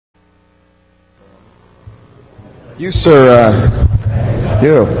You, sir,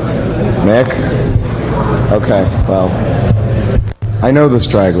 you, Mick. Okay, well, I know the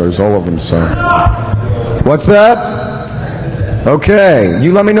stragglers, all of them, so. What's that? Okay,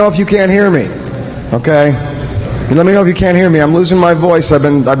 you let me know if you can't hear me. Okay, you let me know if you can't hear me. I'm losing my voice. I've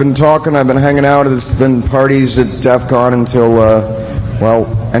been talking. I've been hanging out. There's been parties at DEF CON until well,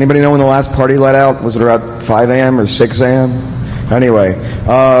 anybody know when the last party let out? Was it around 5 a.m. or 6 a.m.? Anyway,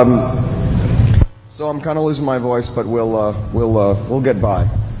 so I'm kind of losing my voice, but we'll get by.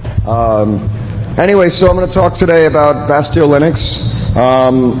 Anyway, so I'm going to talk today about Bastille Linux.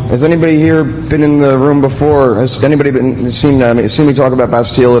 Has anybody here been in the room before? Has anybody seen me talk about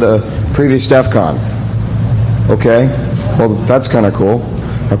Bastille at a previous DEF CON? Okay, well that's kind of cool.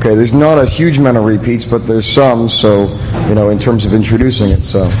 Okay, there's not a huge amount of repeats, but there's some, so, you know, in terms of introducing it,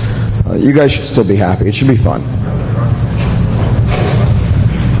 so you guys should still be happy. It should be fun.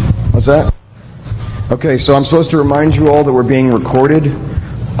 What's that? Okay, so I'm supposed to remind you all that we're being recorded.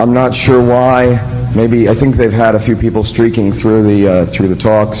 I'm not sure why. Maybe, I think they've had a few people streaking through the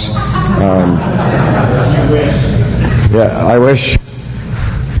talks. Yeah, I wish.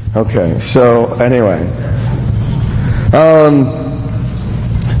 Okay, so anyway.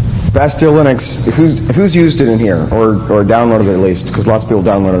 Bastille Linux, who's used it in here, or downloaded it at least, because lots of people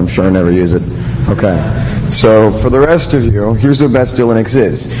download it, I'm sure, and never use it. Okay, so for the rest of you, here's what Bastille Linux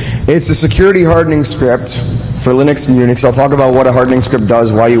is. It's a security hardening script for Linux and Unix. I'll talk about what a hardening script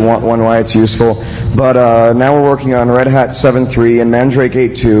does, why you want one, why it's useful, but now we're working on Red Hat 7.3 and Mandrake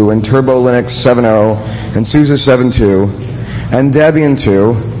 8.2 and Turbo Linux 7.0 and SUSE 7.2 and Debian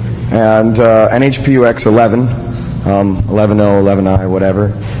 2 and NHPUX 11. 11.0, 11i,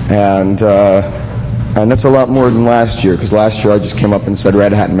 whatever, and that's a lot more than last year, because last year I just came up and said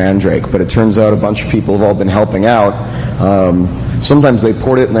Red Hat and Mandrake, but it turns out a bunch of people have all been helping out. Sometimes they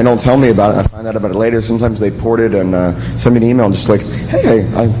port it and they don't tell me about it, and I find out about it later. Sometimes they port it and send me an email and just like, hey,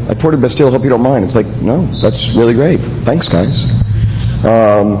 I ported Bastille, hope you don't mind. It's like, no, that's really great. Thanks, guys.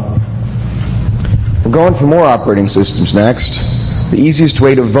 We're going for more operating systems next. The easiest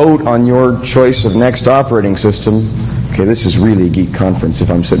way to vote on your choice of next operating system, okay, this is really a geek conference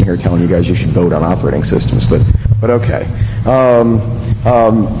if I'm sitting here telling you guys you should vote on operating systems, but okay.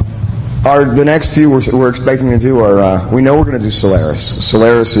 The next few we're expecting to do are, we know we're going to do Solaris.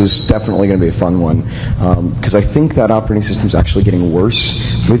 Solaris is definitely going to be a fun one, because I think that operating system is actually getting worse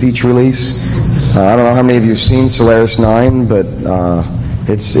with each release. I don't know how many of you have seen Solaris 9, but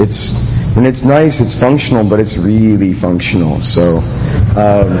it's nice, it's functional, but it's really functional, so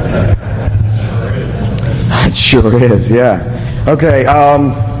it sure is, yeah. Okay,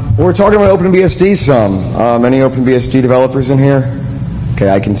 we're talking about OpenBSD some. Any OpenBSD developers in here? Okay,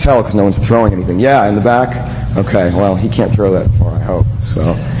 I can tell because no one's throwing anything. Yeah, in the back? Okay, well, he can't throw that far, I hope,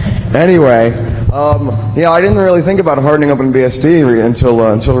 so. Anyway, yeah, I didn't really think about hardening OpenBSD until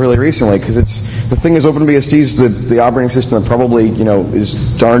really recently, because the thing is, OpenBSD is the operating system that probably, you know, is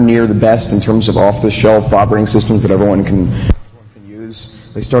darn near the best in terms of off-the-shelf operating systems that everyone can use.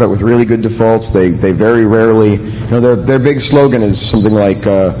 They start out with really good defaults. They very rarely, you know, their big slogan is something like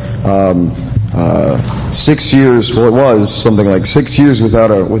 6 years. Well, it was something like 6 years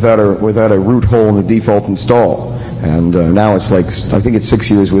without a root hole in the default install. And now it's like, I think it's 6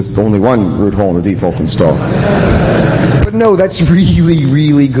 years with only one root hole in the default install. But no, that's really,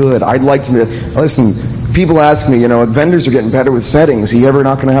 really good. I'd like to, listen, people ask me, you know, vendors are getting better with settings. Are you ever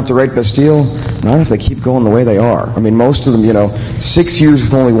not going to have to write Bastille? Not if they keep going the way they are. I mean, most of them, you know, 6 years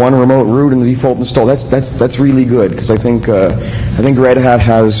with only one remote root in the default install, that's really good, because I think Red Hat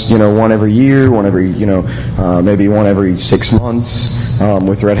has, you know, one every year, one every, you know, maybe one every 6 months.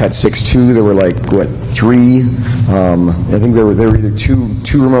 With Red Hat 6.2, there were like, what, 3? I think there were either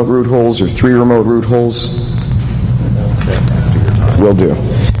two remote root holes or 3 remote root holes. Will do.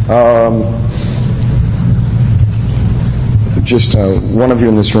 Just one of you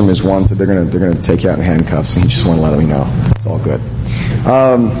in this room is wanted. They're gonna take you out in handcuffs, and you just want to let me know. It's all good.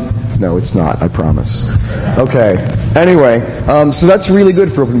 No, it's not. I promise. Okay. Anyway, so that's really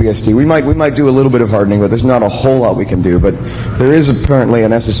good for OpenBSD. We might do a little bit of hardening, but there's not a whole lot we can do. But there is apparently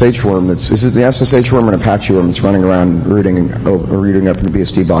an SSH worm is it the SSH worm and Apache worm that's running around rooting up into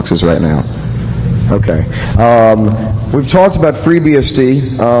BSD boxes right now. Okay. We've talked about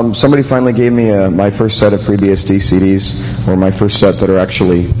FreeBSD. Somebody finally gave me my first set of FreeBSD CDs, or my first set that are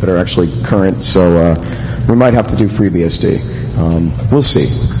actually current. So we might have to do FreeBSD. We'll see.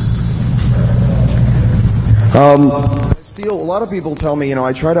 Bastille, a lot of people tell me, you know,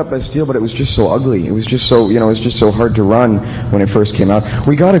 I tried out Bastille, but it was just so ugly. It was just so, you know, it was just so hard to run when it first came out.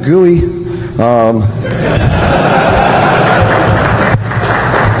 We got a GUI.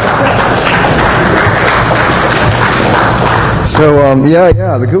 So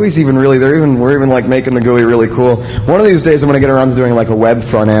yeah, the GUI's even really, we're even like making the GUI really cool. One of these days I'm going to get around to doing like a web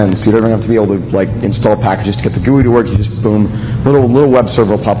front end, so you don't even have to be able to like install packages to get the GUI to work. You just boom, little web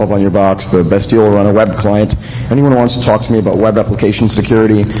server will pop up on your box. The Bastille will run a web client. Anyone who wants to talk to me about web application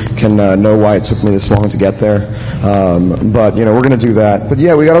security can know why it took me this long to get there. But you know, we're going to do that. But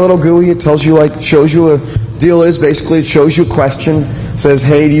yeah, we got a little GUI. It tells you, like, shows you a deal is basically, it shows you a question, says,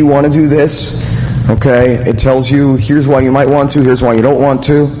 hey, do you want to do this? Okay, it tells you here's why you might want to, here's why you don't want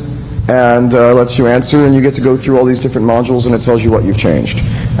to, and lets you answer, and you get to go through all these different modules, and it tells you what you've changed.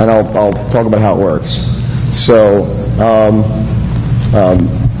 And I'll talk about how it works. So,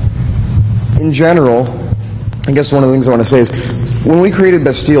 in general, I guess one of the things I want to say is, when we created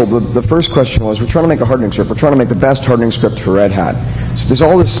Bastille, the first question was, we're trying to make a hardening script. We're trying to make the best hardening script for Red Hat. So there's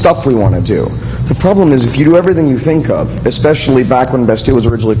all this stuff we want to do. The problem is, if you do everything you think of, especially back when Bastille was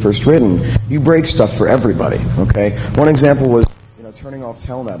originally first written, you break stuff for everybody, okay? One example was, you know, turning off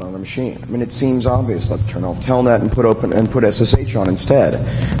Telnet on a machine. I mean, it seems obvious. Let's turn off Telnet and put SSH on instead.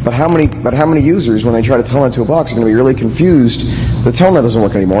 But how many users, when they try to Telnet to a box, are going to be really confused? The Telnet doesn't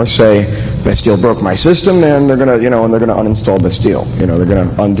work anymore. Say, Bastille broke my system, and they're going to, uninstall Bastille. You know, they're going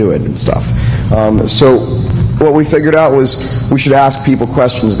to undo it and stuff. So what we figured out was we should ask people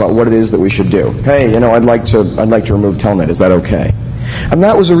questions about what it is that we should do. Hey, you know, I'd like to remove Telnet. Is that okay? And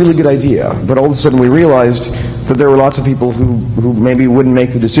that was a really good idea. But all of a sudden we realized that there were lots of people who maybe wouldn't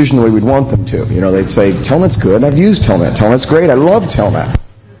make the decision the way we'd want them to. You know, they'd say, Telnet's good. I've used Telnet. Telnet's great. I love Telnet.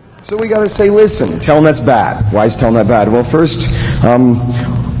 So we got to say, listen, Telnet's bad. Why is Telnet bad? Well, first,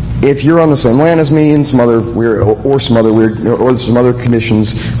 if you're on the same LAN as me and some other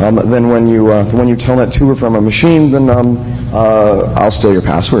conditions, then when you Telnet to or from a machine, then I'll steal your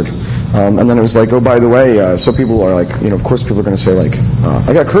password. And then it was like, oh, by the way, so people are like, you know, of course people are going to say, like,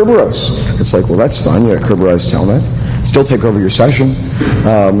 I got Kerberos. It's like, well, that's fun. You got Kerberos Telnet. Still take over your session.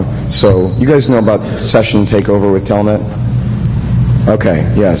 So you guys know about session takeover with Telnet? Okay,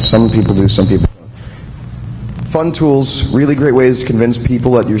 yes, some people do, some people don't. Fun tools, really great ways to convince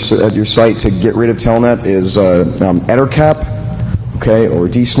people at your site to get rid of Telnet is Ettercap, okay, or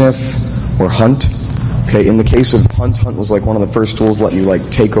dsniff, or Hunt. Okay, in the case of Hunt was like one of the first tools to let you like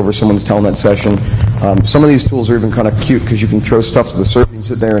take over someone's Telnet session. Some of these tools are even kind of cute because you can throw stuff to the server. You can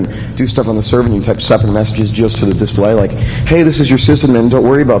sit there and do stuff on the server, and you type separate messages just to the display, like, "Hey, this is your sysadmin. Don't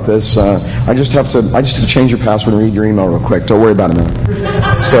worry about this. I just have to change your password and read your email real quick. Don't worry about it,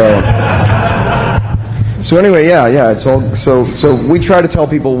 man." So anyway, yeah, it's all so we try to tell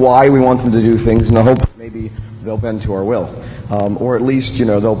people why we want them to do things in the hope that maybe they'll bend to our will. Or at least, you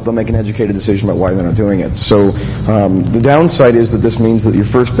know, they'll make an educated decision about why they're not doing it. So the downside is that this means that your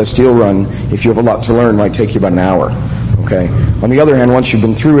first Bastille run, if you have a lot to learn, might take you about an hour. Okay. On the other hand, once you've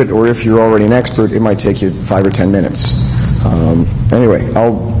been through it, or if you're already an expert, it might take you 5 or 10 minutes. Anyway,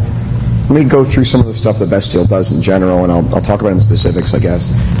 let me go through some of the stuff that Bastille does in general, and I'll talk about it in specifics, I guess.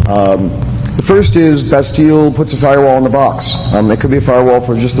 The first is Bastille puts a firewall in the box. It could be a firewall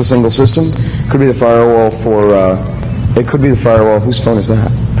for just a single system. It could be the firewall for it could be the firewall. Whose phone is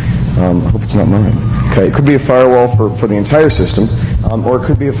that? I hope it's not mine. Okay, it could be a firewall for the entire system, or it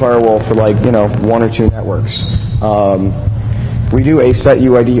could be a firewall for, like, you know, 1 or 2 networks. We do a set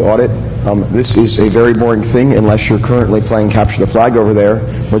UID audit. This is a very boring thing unless you're currently playing Capture the Flag over there,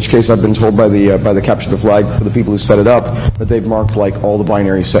 in which case I've been told by the Capture the Flag, for the people who set it up, that they've marked like all the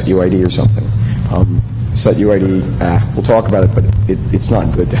binary set UID or something. Set UID, we'll talk about it, but it's not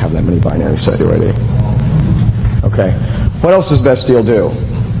good to have that many binary set UID. Okay. What else does Bastille do?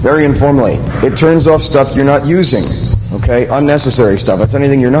 Very informally, it turns off stuff you're not using. Okay, unnecessary stuff. That's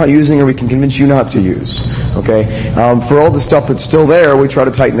anything you're not using or we can convince you not to use. Okay, for all the stuff that's still there, we try to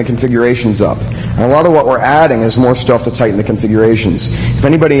tighten the configurations up. And a lot of what we're adding is more stuff to tighten the configurations. If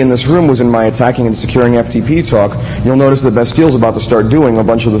anybody in this room was in my attacking and securing FTP talk, you'll notice that Bastille's about to start doing a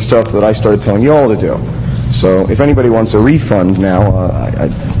bunch of the stuff that I started telling you all to do. So if anybody wants a refund now,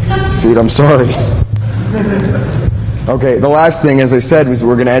 dude, I'm sorry. Okay, the last thing, as I said, was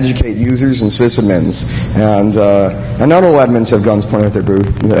we're going to educate users and sysadmins, and not all admins have guns pointed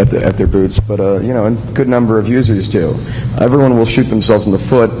at their boots, but you know, a good number of users do. Everyone will shoot themselves in the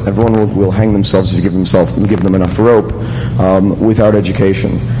foot. Everyone will hang themselves if you give them enough rope without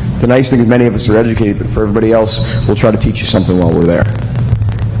education. The nice thing is many of us are educated, but for everybody else, we'll try to teach you something while we're there.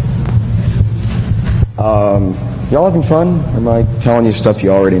 Y'all having fun? Or am I telling you stuff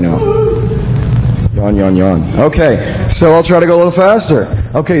you already know? yawn, yawn, yawn. Okay, so I'll try to go a little faster.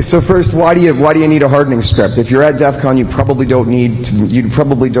 Okay, so first, why do you need a hardening script? If you're at DEF CON, you probably don't need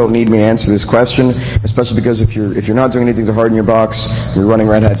me to answer this question, especially because if you're not doing anything to harden your box, you're running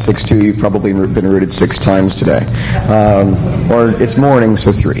Red Hat 6.2, you've probably been rooted 6 times today, or it's morning,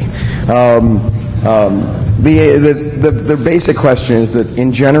 so 3. The basic question is that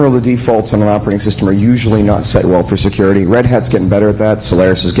in general the defaults on an operating system are usually not set well for security. Red Hat's getting better at that.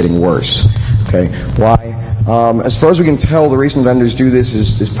 Solaris is getting worse. Okay, why? As far as we can tell, the reason vendors do this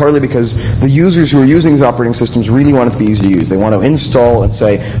is partly because the users who are using these operating systems really want it to be easy to use. They want to install and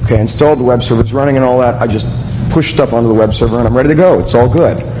say, okay, I installed the web server, it's running and all that. I just push stuff onto the web server and I'm ready to go. It's all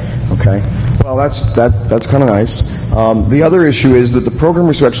good. Okay. Well, that's kind of nice. The other issue is that the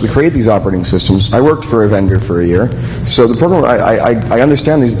programmers who actually create these operating systems, I worked for a vendor for a year, so the programmer, I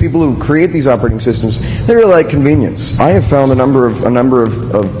understand these people who create these operating systems, they really like convenience. I have found a number of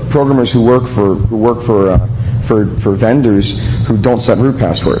programmers who work for vendors who don't set root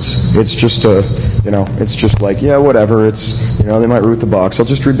passwords. It's just it's just like, yeah, whatever. It's, they might root the box. I'll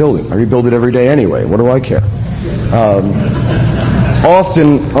just rebuild it. I rebuild it every day anyway. What do I care?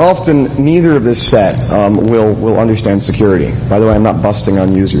 Often, neither of this set will understand security. By the way, I'm not busting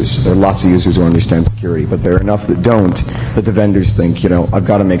on users. There are lots of users who understand security, but there are enough that don't, that the vendors think, I've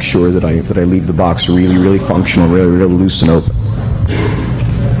got to make sure that I leave the box really, really functional, really, really loose and open.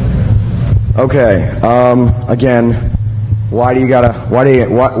 Okay. Again, why do you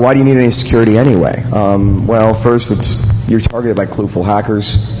need any security anyway? Well, first, you're targeted by clueful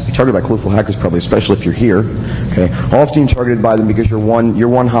hackers. You're targeted by clueful hackers, probably, especially if you're here. Okay. Often you're targeted by them because you're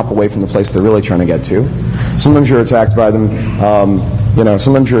one hop away from the place they're really trying to get to. Sometimes you're attacked by them.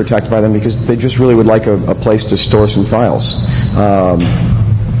 Sometimes you're attacked by them because they just really would like a place to store some files.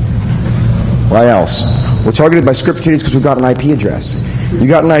 Why else? We're targeted by script kiddies because we've got an IP address. You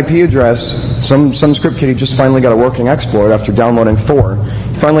got an IP address. Some script kiddie just finally got a working exploit after downloading 4.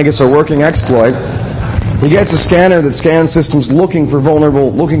 He finally gets a working exploit. He gets a scanner that scans systems looking for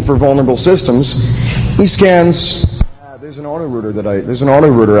vulnerable systems. He scans. There's an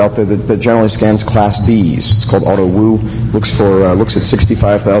auto-rooter out there that generally scans Class Bs. It's called AutoWoo. Looks at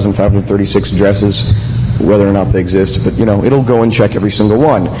 65,536 addresses, whether or not they exist. But it'll go and check every single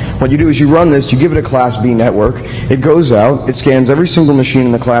one. What you do is you run this. You give it a Class B network. It goes out. It scans every single machine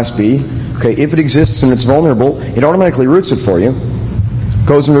in the Class B. Okay, if it exists and it's vulnerable, it automatically roots it for you.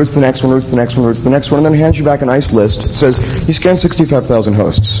 Goes and roots the next one, roots the next one, roots the next one, and then hands you back a nice list. It says, you scanned 65,000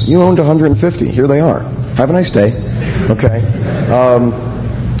 hosts. You owned 150. Here they are. Have a nice day. Okay.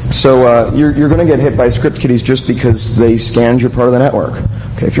 So you're going to get hit by script kiddies just because they scanned your part of the network.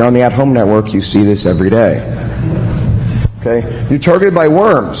 Okay. If you're on the at-home network, you see this every day. Okay. You're targeted by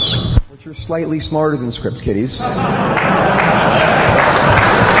worms, which are slightly smarter than script kiddies.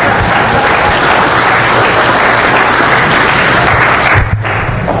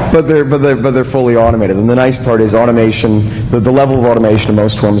 But they're fully automated, and the nice part is automation. The level of automation of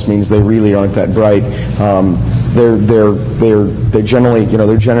most worms means they really aren't that bright. They're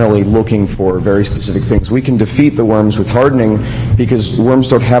generally looking for very specific things. We can defeat the worms with hardening because worms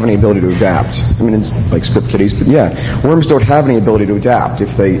don't have any ability to adapt. I mean, it's like script kiddies, but yeah, worms don't have any ability to adapt.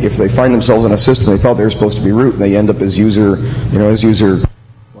 If they find themselves in a system they thought they were supposed to be root, and they end up as user,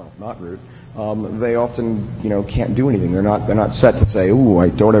 not root. They often, can't do anything. They're not set to say, "Ooh, I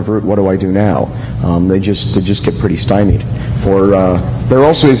don't have root. What do I do now?" They just get pretty stymied. Or they're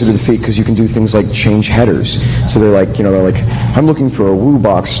also easy to defeat because you can do things like change headers. So they're like, I'm looking for a Woo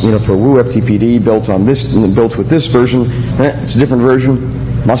box, for a Woo FTPD built with this version. It's a different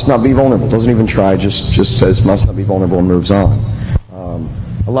version. Must not be vulnerable. Doesn't even try. Just says must not be vulnerable and moves on.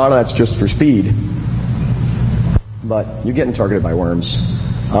 A lot of that's just for speed. But you're getting targeted by worms.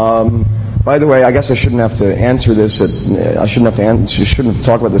 By the way, I guess I shouldn't have to answer this. I shouldn't have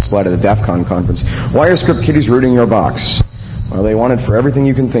talked about this slide at the DEF CON conference. Why are script kiddies rooting your box? Well, they want it for everything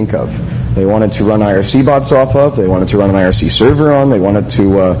you can think of. They wanted to run IRC bots off of. They wanted to run an IRC server on. They wanted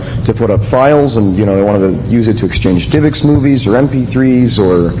to put up files, and they wanted to use it to exchange DivX movies or MP3s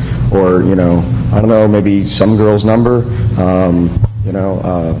or I don't know, maybe some girl's number.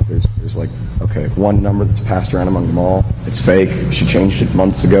 There's like, okay, one number that's passed around among them all. It's fake. She changed it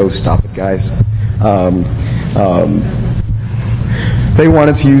months ago. Stop it, guys. They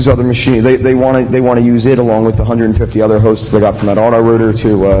wanted to use other machines. They want to use it along with the 150 other hosts they got from that auto-router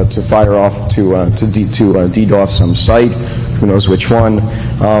to fire off to DDoS some site. Who knows which one?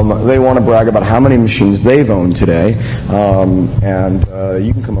 They want to brag about how many machines they've owned today, and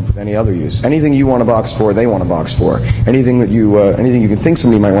you can come up with any other use. Anything you want a box for, they want a box for. Anything you can think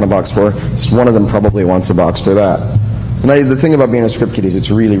somebody might want a box for, one of them probably wants a box for that. And the thing about being a script kiddie is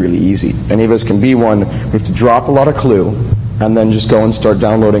it's really, really easy. Any of us can be one. We have to drop a lot of clue, and then just go and start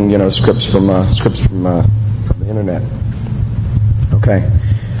downloading, scripts from the internet. Okay.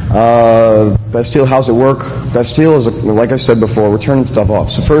 Bastille, how's it work? Bastille is, like I said before, we're turning stuff off.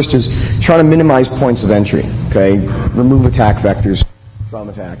 So first is trying to minimize points of entry. Okay, remove attack vectors from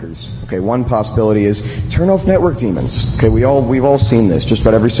attackers. Okay, one possibility is turn off network daemons. Okay, we've all seen this. Just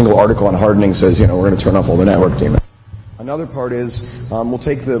about every single article on hardening says, we're going to turn off all the network daemons. Another part is we'll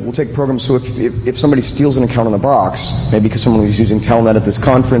take programs. So if somebody steals an account in a box, maybe because someone was using Telnet at this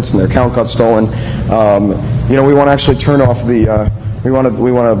conference and their account got stolen, we want to actually turn off the. We want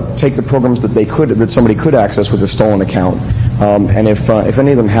to take the programs that somebody could access with a stolen account, and if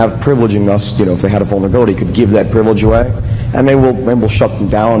any of them have privileging us, if they had a vulnerability, could give that privilege away, and maybe we'll shut them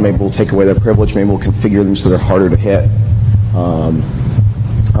down, maybe we'll take away their privilege, maybe we'll configure them so they're harder to hit.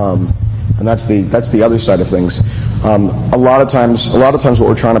 And that's the other side of things. A lot of times what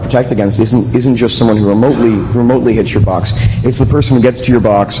we're trying to protect against isn't just someone who remotely hits your box. It's the person who gets to your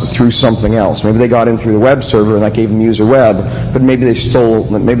box through something else. Maybe they got in through the web server and that gave them user web, but maybe they stole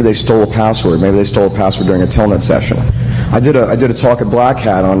a password. Maybe they stole a password during a telnet session. I did a talk at Black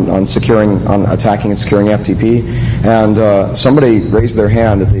Hat on attacking and securing FTP, and somebody raised their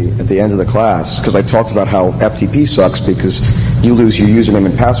hand at the end of the class because I talked about how FTP sucks because you lose your username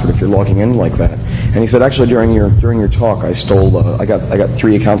and password if you're logging in like that. And he said, actually, during your talk, I stole I got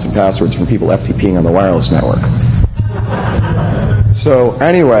 3 accounts and passwords from people FTPing on the wireless network. So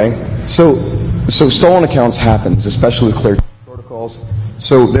anyway, so stolen accounts happens, especially with clear protocols.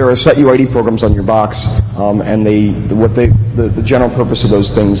 So there are set UID programs on your box, and the general purpose of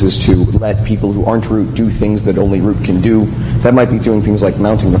those things is to let people who aren't root do things that only root can do. That might be doing things like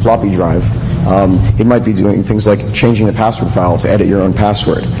mounting the floppy drive. It might be doing things like changing the password file to edit your own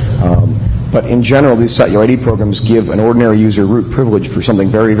password. But in general, these set UID programs give an ordinary user root privilege for something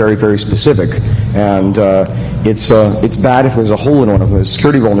very, very, very specific, and it's bad if there's a hole in one of them, there's a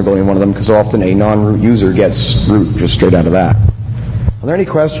security vulnerability in one of them, because often a non-root user gets root just straight out of that. Are there any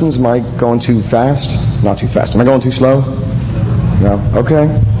questions? Am I going too fast? Not too fast. Am I going too slow? No? Okay.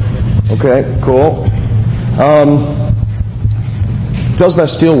 Okay, cool. Does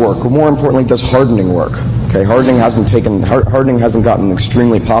Bastille work? Well, more importantly, does hardening work? Okay, hardening hasn't gotten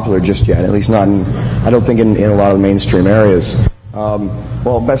extremely popular just yet, at least not I don't think in a lot of the mainstream areas.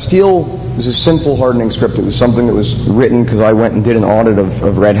 Well, Bastille is a simple hardening script. It was something that was written because I went and did an audit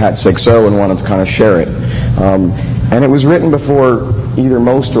of Red Hat 6.0 and wanted to kind of share it. And it was written before either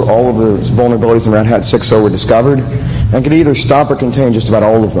most or all of the vulnerabilities in Red Hat 6.0 were discovered, and could either stop or contain just about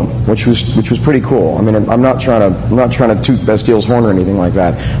all of them, which was pretty cool. I mean, I'm not trying to toot Bastille's horn or anything like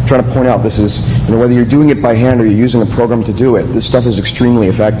that. I'm trying to point out this is, whether you're doing it by hand or you're using a program to do it, this stuff is extremely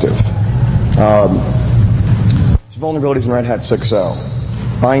effective. Vulnerabilities in Red Hat 6.0.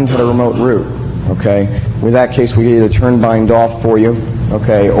 Bind had a remote root. Okay, with that case, we could either turn bind off for you,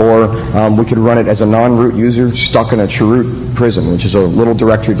 okay, or we could run it as a non-root user stuck in a chroot prison, which is a little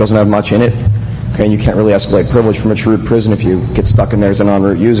directory that doesn't have much in it. Okay, and you can't really escalate privilege from a chroot prison if you get stuck in there as a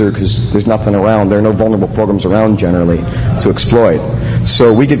non-root user because there's nothing around. There are no vulnerable programs around generally to exploit.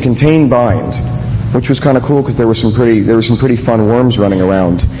 So we could contain bind, which was kind of cool because there were some pretty fun worms running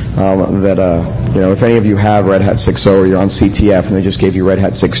around if any of you have Red Hat 6.0 or you're on CTF and they just gave you Red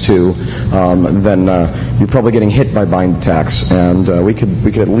Hat 6.2, then you're probably getting hit by bind attacks, and we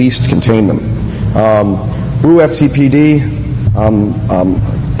could at least contain them. WooFTPD.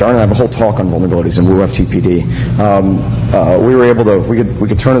 Darn, I have a whole talk on vulnerabilities in WooFTPD. We were able to we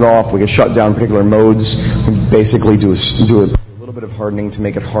could turn it off. We could shut down particular modes. We could basically do a little bit of hardening to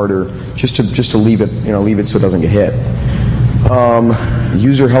make it harder, just to leave it so it doesn't get hit.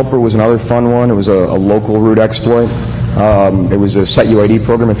 User helper was another fun one. It was a local root exploit. It was a set UID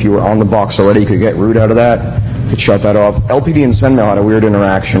program. If you were on the box already, you could get root out of that. You could shut that off. LPD and sendmail had a weird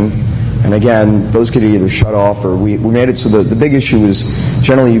interaction. And again, those could either shut off or we made it so the big issue is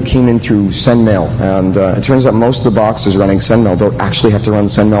generally you came in through sendmail. And it turns out most of the boxes running sendmail don't actually have to run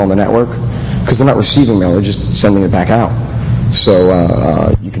sendmail on the network because they're not receiving mail. They're just sending it back out. So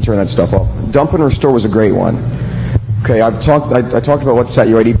you can turn that stuff off. Dump and restore was a great one. Okay, I talked about what set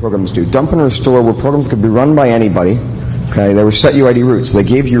UID programs do. Dump and restore were programs that could be run by anybody. Okay, they were set UID roots. They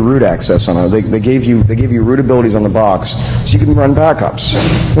gave you root access on it. They gave you root abilities on the box, so you can run backups.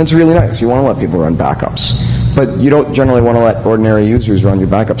 And it's really nice. You want to let people run backups, but you don't generally want to let ordinary users run your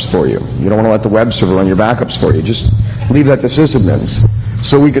backups for you. You don't want to let the web server run your backups for you. Just leave that to sysadmins.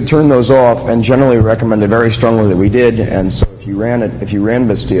 So we could turn those off, and generally recommended very strongly that we did. And so if you ran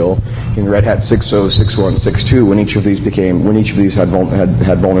Bastille in Red Hat 6.0, 6.1, 6.2, when each of these had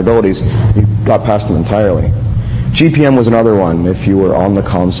vulnerabilities, you got past them entirely. GPM was another one. If you were on the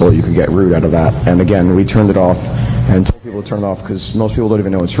console, you could get root out of that. And again, we turned it off and told people to turn it off because most people don't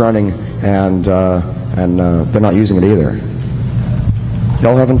even know it's running, and they're not using it either.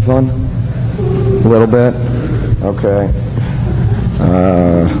 Y'all having fun? A little bit? Okay.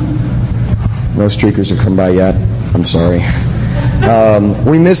 No streakers have come by yet. I'm sorry.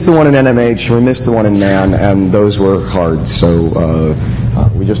 We missed the one in NMH, we missed the one in MAN, and those were hard, so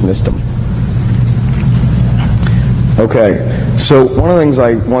we just missed them. Okay, so one of the things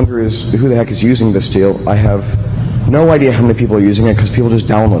I wonder is who the heck is using Bastille? I have no idea how many people are using it because people just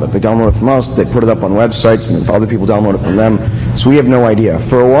download it. They download it from us, they put it up on websites, and other people download it from them, so we have no idea.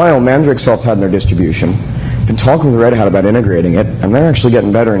 For a while, Mandrakesoft had in their distribution. Been talking with Red Hat about integrating it, and they're actually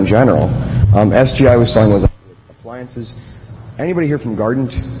getting better in general. SGI was selling with appliances. Anybody here from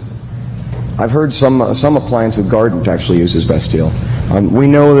Gardent? I've heard some appliance with Gardent actually uses Bastille. We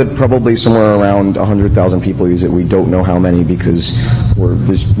know that probably somewhere around 100,000 people use it. We don't know how many because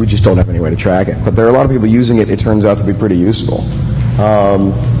we just don't have any way to track it. But there are a lot of people using it. It turns out to be pretty useful. I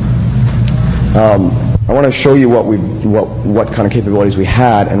want to show you what kind of capabilities we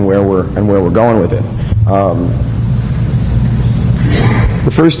had and where we're going with it. The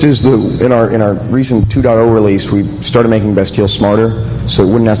first is in our recent 2.0 release, we started making Bastille smarter, so it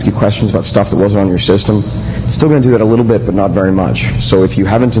wouldn't ask you questions about stuff that wasn't on your system. It's still going to do that a little bit, but not very much. So if you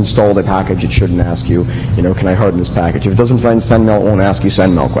haven't installed a package, it shouldn't ask you, can I harden this package? If it doesn't find sendmail, it won't ask you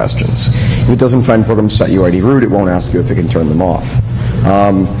sendmail questions. If it doesn't find programs set UID root, it won't ask you if it can turn them off.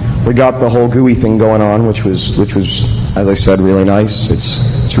 We got the whole GUI thing going on, which was, as I said, really nice.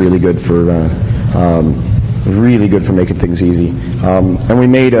 It's really good for making things easy. And we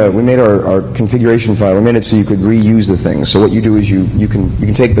made our configuration file. We made it so you could reuse the thing. So what you do is you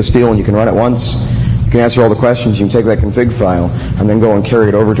can take Bastille and you can run it once. You can answer all the questions. You can take that config file and then go and carry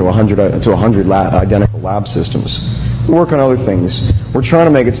it over to 100 identical lab systems. We work on other things. We're trying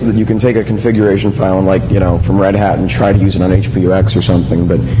to make it so that you can take a configuration file and, like, from Red Hat and try to use it on HPUX or something,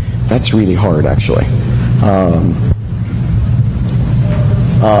 but that's really hard, actually.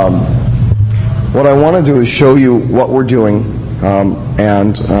 What I want to do is show you what we're doing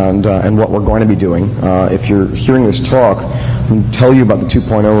and what we're going to be doing. If you're hearing this talk, and tell you about the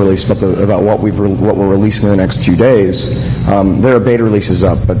 2.0 release, about what we're releasing in the next few days. There are beta releases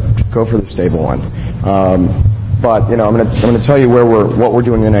up, but go for the stable one. But I'm going to tell you what we're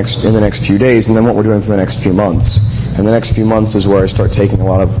doing in the next few days, and then what we're doing for the next few months. And the next few months is where I start taking a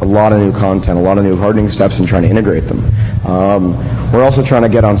lot of new content, a lot of new hardening steps, and trying to integrate them. We're also trying to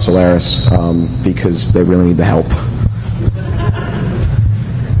get on Solaris because they really need the help.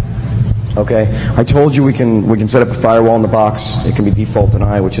 Okay, I told you we can set up a firewall in the box. It can be default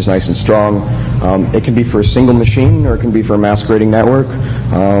deny, which is nice and strong. It can be for a single machine, or it can be for a masquerading network.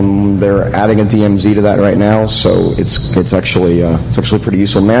 They're adding a DMZ to that right now, so it's actually pretty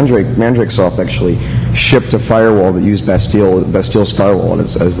useful. Mandrakesoft actually shipped a firewall that used Bastille's firewall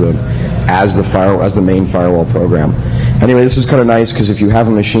as the main firewall program. Anyway, this is kind of nice because if you have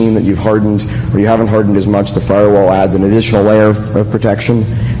a machine that you've hardened or you haven't hardened as much, the firewall adds an additional layer of protection.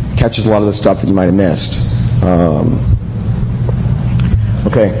 Catches a lot of the stuff that you might have missed.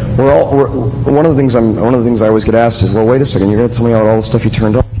 Okay, one of the things I always get asked is, well, wait a second, you're going to tell me about all the stuff you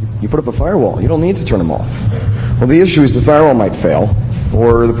turned off. You put up a firewall. You don't need to turn them off. Well, the issue is the firewall might fail,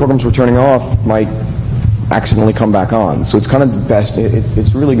 or the programs we're turning off might accidentally come back on. So it's kind of best.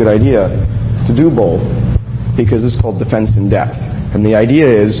 It's a really good idea to do both because it's called defense in depth. And the idea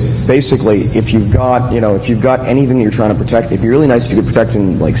is, basically, if you've got anything that you're trying to protect, it'd be really nice if you could protect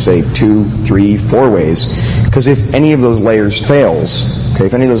in, like, say, 2, 3, 4 ways. Because if any of those layers fails,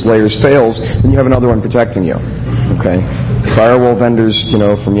 then you have another one protecting you. Okay, firewall vendors,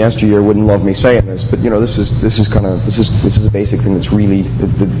 from yesteryear wouldn't love me saying this, but this is a basic thing that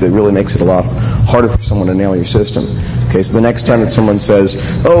really makes it a lot harder for someone to nail your system. Okay, so the next time that someone says,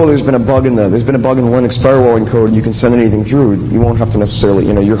 "Oh, there's been a bug in the Linux firewalling code, and you can send anything through," you won't have to necessarily,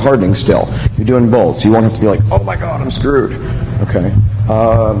 you're hardening still. You're doing both, so you won't have to be like, "Oh my God, I'm screwed." Okay.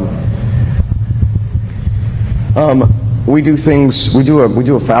 We do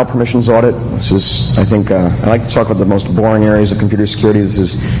a file permissions audit. This is, I think, I like to talk about the most boring areas of computer security. This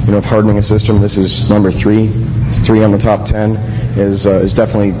is, of hardening a system. This is number 3. It's 3 on the top 10. Is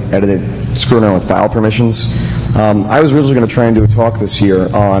definitely edited, screwing around with file permissions. I was originally going to try and do a talk this year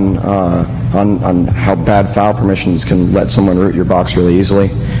on how bad file permissions can let someone root your box really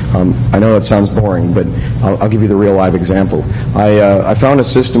easily. I know that sounds boring, but I'll give you the real live example. I found a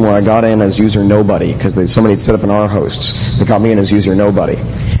system where I got in as user nobody because somebody had set up an R hosts that got me in as user nobody,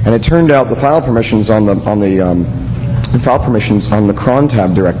 and it turned out the file permissions on the the file permissions on the cron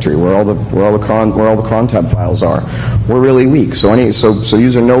tab directory, where all the cron tab files are, were really weak. So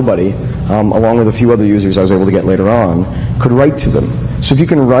user nobody, along with a few other users I was able to get later on, could write to them. So if you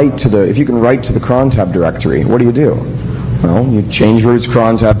can write to the cron tab directory, what do? Well, you change root's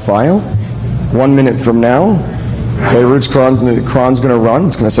cron tab file. 1 minute from now, okay, root's cron's going to run.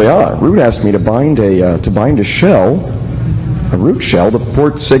 It's going to say, root asked me to bind a shell, a root shell to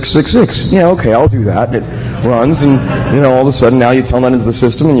port 666. Yeah, okay, I'll do that. It runs, and all of a sudden now you tell that into the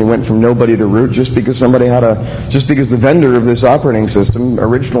system, and you went from nobody to root just because the vendor of this operating system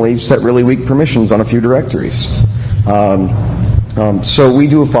originally set really weak permissions on a few directories. So we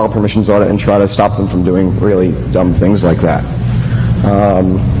do a file permissions audit and try to stop them from doing really dumb things like that.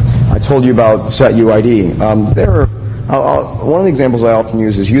 I told you about setuid. One of the examples I often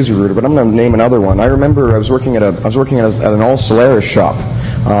use is user rooter, but I'm going to name another one. I remember I was working at an all Solaris shop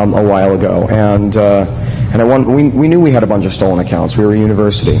a while ago, and we knew we had a bunch of stolen accounts. We were a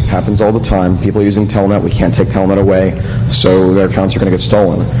university. It happens all the time. People are using Telnet. We can't take Telnet away, so their accounts are going to get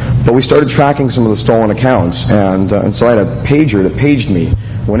stolen. But we started tracking some of the stolen accounts, and so I had a pager that paged me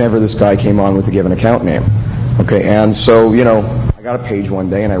whenever this guy came on with a given account name. Okay, and so I got a page one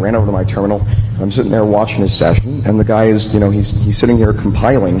day, and I ran over to my terminal. And I'm sitting there watching his session, and the guy is, he's sitting here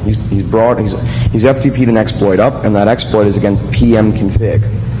compiling. He's FTP'd an exploit up, and that exploit is against PM config.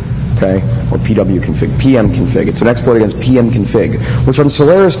 Okay, or PW config, PM config. It's an exploit against PM config, which on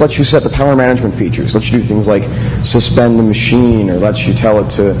Solaris lets you set the power management features. Lets you do things like suspend the machine, or lets you tell it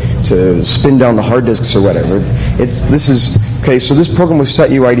to spin down the hard disks or whatever. So this program was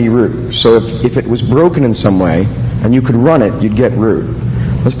setuid root. So if it was broken in some way and you could run it, you'd get root.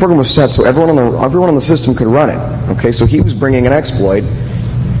 This program was set so everyone on the system could run it. Okay, so he was bringing an exploit.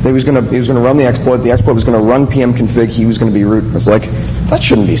 He was going to run the exploit. The exploit was going to run PM config. He was going to be root. I was like, that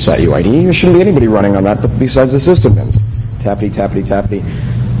shouldn't be setuid. There shouldn't be anybody running on that, but besides the sysadmins. Tappity, tappity, tappity.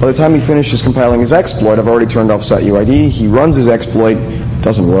 By the time he finishes compiling his exploit, I've already turned off setuid. He runs his exploit.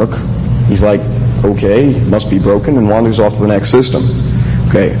 Doesn't work. He's like, okay, must be broken, and wanders off to the next system.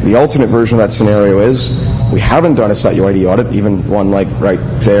 Okay, the alternate version of that scenario is we haven't done a setuid audit, even one like right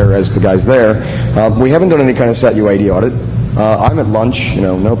there as the guy's there. We haven't done any kind of setuid audit. I'm at lunch,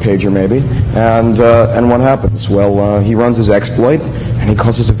 no pager maybe, and what happens? Well, he runs his exploit, and he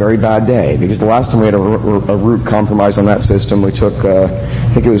calls us a very bad day, because the last time we had a root compromise on that system, we took, I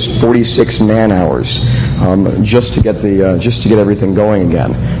think it was 46 man hours just to get everything going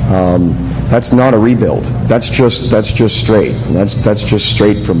again. That's not a rebuild. That's just straight. That's just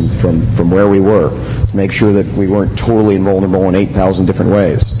straight from where we were to make sure that we weren't totally invulnerable in 8,000 different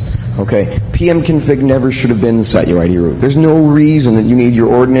ways. Okay, PM config never should have been setuid root. There's no reason that you need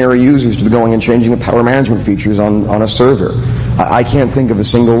your ordinary users to be going and changing the power management features on a server. I can't think of a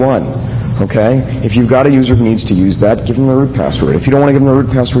single one. Okay, if you've got a user who needs to use that, give them the root password. If you don't want to give them the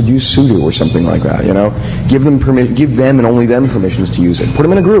root password, use sudo or something like that. Give them and only them permissions to use it. Put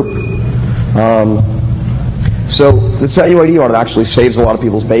them in a group. So the setuid audit actually saves a lot of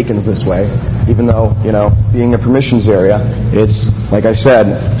people's bacons this way, even though, being a permissions area, it's, like I said,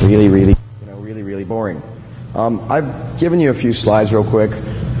 really boring. I've given you a few slides real quick.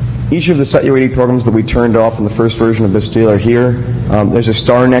 Each of the setuid programs that we turned off in the first version of Bastille are here. There's a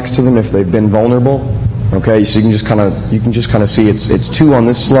star next to them if they've been vulnerable. Okay, so you can just kind of see it's two on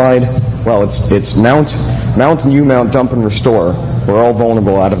this slide. Well, it's mount, and umount, dump, and restore. We're all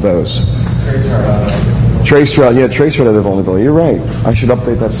vulnerable out of those. Traceroute editor vulnerability. You're right. I should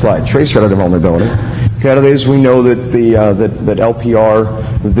update that slide. Traceroute editor vulnerability. Okay, out of these, we know that that LPR,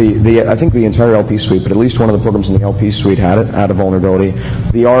 I think the entire LP suite, but at least one of the programs in the LP suite had a vulnerability.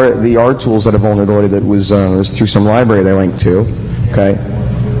 The R tools had a vulnerability that was through some library they linked to. Okay.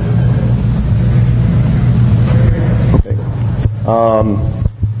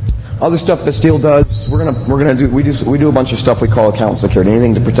 Other stuff Bastille does, we do a bunch of stuff we call account security.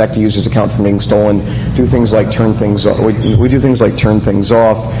 Anything to protect a user's account from being stolen. Do things like turn things off. We do things like turn things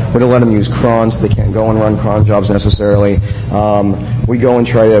off. We don't let them use cron, so they can't go and run cron jobs necessarily. We go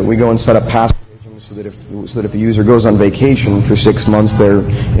and set up password agents so that if a user goes on vacation for 6 months, they're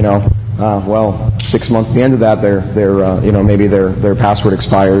 6 months at the end of that, maybe their password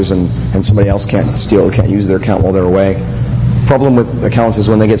expires and somebody else can't use their account while they're away. Problem with accounts is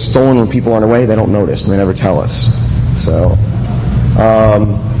when they get stolen when people aren't away, they don't notice and they never tell us. So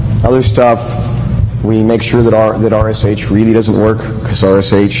other stuff, we make sure that RSH really doesn't work, because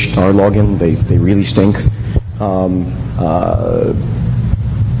RSH, our login, they really stink.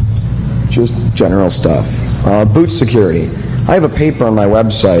 Just general stuff. Boot security. I have a paper on my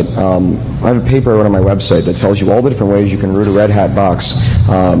website. I have a paper I wrote on my website that tells you all the different ways you can root a Red Hat box.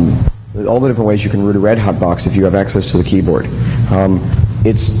 all the different ways you can root a Red Hat box if you have access to the keyboard.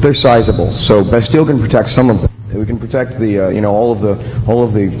 They're sizable, so Bastille can protect some of them. We can protect the all of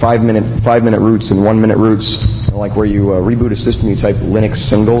the 5 minute roots and 1 minute roots, like where you reboot a system, you type Linux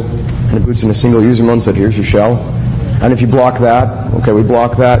single, and it boots in a single user mode and said, here's your shell. And if you block that, okay, we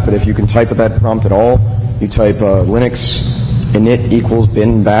block that, but if you can type at that prompt at all, you type Linux init equals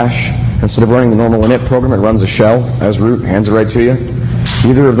bin bash. Instead of running the normal init program, it runs a shell as root, hands it right to you.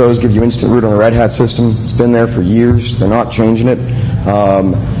 Either of those give you instant root on a Red Hat system. It's been there for years. They're not changing it.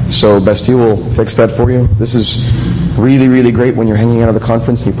 So Bastille will fix that for you. This is really, really great when you're hanging out of the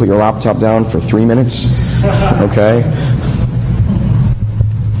conference and you put your laptop down for 3 minutes. Okay.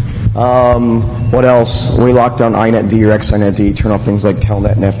 What else? We lock down inetd or xinetd, turn off things like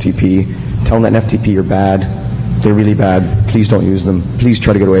telnet and FTP. Telnet and FTP are bad. They're really bad. Please don't use them. Please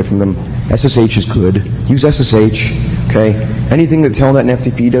try to get away from them. SSH is good. Use SSH. Okay. Anything that telnet and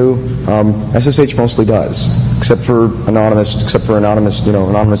FTP do, SSH mostly does, except for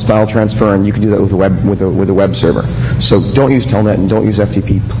anonymous file transfer, and you can do that with a web server. So don't use telnet and don't use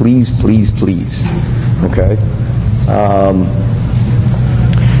FTP. Please, please, please. Okay.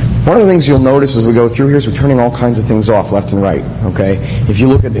 One of the things you'll notice as we go through here is we're turning all kinds of things off left and right. Okay, if you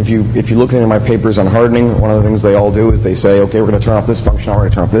look at my papers on hardening, one of the things they all do is they say, okay, we're going to turn off this functionality, we're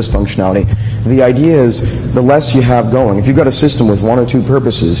going to turn off this functionality. The idea is the less you have going. If you've got a system with 1 or 2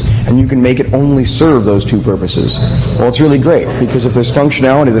 purposes and you can make it only serve those 2 purposes, well, it's really great, because if there's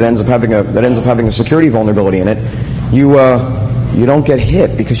functionality that ends up having a security vulnerability in it, you don't get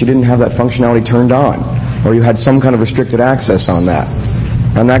hit because you didn't have that functionality turned on, or you had some kind of restricted access on that.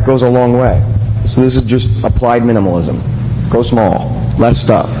 And that goes a long way. So this is just applied minimalism. Go small, less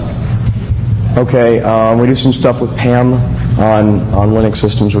stuff. Okay, we do some stuff with PAM on Linux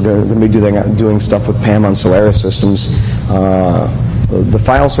systems. We're going to be doing stuff with PAM on Solaris systems. The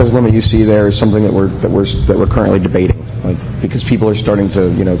file size limit you see there is something that we're currently debating, because people are starting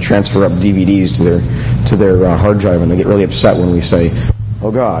to transfer up DVDs to their hard drive, and they get really upset when we say, oh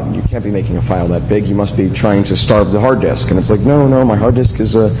God, you can't be making a file that big. You must be trying to starve the hard disk. And it's like, no, my hard disk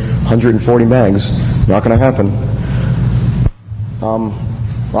is 140 megs. Not going to happen.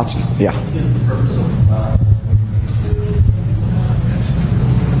 Yeah.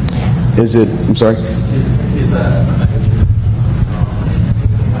 Is it? I'm sorry.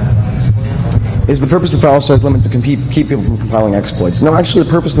 Is the purpose of the file size limit to keep people from compiling exploits? No, actually,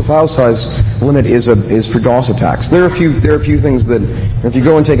 the purpose of the file size limit is for DOS attacks. There are a few things that, if you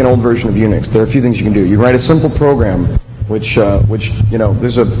go and take an old version of Unix, there are a few things you can do. You write a simple program, which almost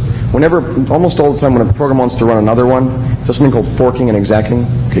all the time when a program wants to run another one, it does something called forking and execing.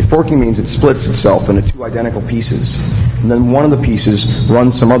 Okay, forking means it splits itself into 2 identical pieces, and then one of the pieces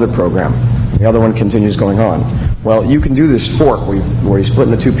runs some other program. The other one continues going on. Well, you can do this fork where you split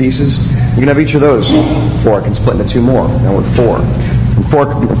into 2 pieces. You can have each of those fork and split into 2 more. Now we're at 4. And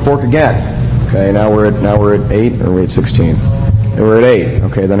fork again. Okay, now we're at 8, or we're at 16. And we're at 8.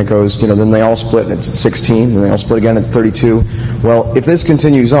 Okay, then it goes, then they all split and it's at 16, and they all split again, it's 32. Well, if this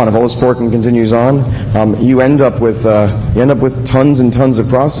continues on, if all this forking continues on, you end up with tons and tons of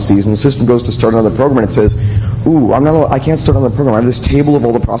processes, and the system goes to start another program and it says, ooh, I can't start another program. I have this table of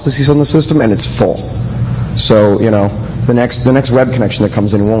all the processes on the system and it's full. So, the next web connection that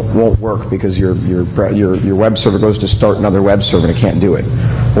comes in won't work because your web server goes to start another web server and it can't do it.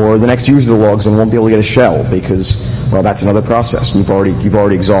 Or the next user that logs in won't be able to get a shell because, well, that's another process. You've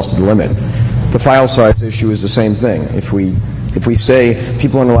already exhausted the limit. The file size issue is the same thing. If we say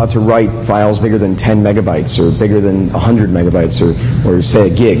people aren't allowed to write files bigger than 10 megabytes or bigger than 100 megabytes or say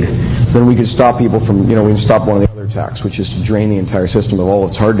a gig, then we could stop people from, we can stop one of the other attacks, which is to drain the entire system of all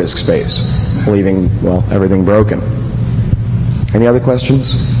its hard disk space, leaving, well, everything broken. Any other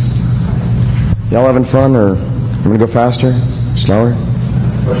questions? Y'all having fun, or I'm going to go faster, slower?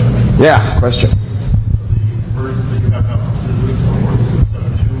 Question. Yeah, question. So the versions that you have now for sysadmin are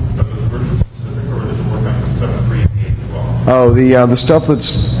 7.2, but the version specific, or does it work on 7.3 and 8 as well? Oh, the stuff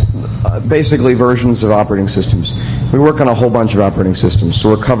that's basically versions of operating systems. We work on a whole bunch of operating systems, so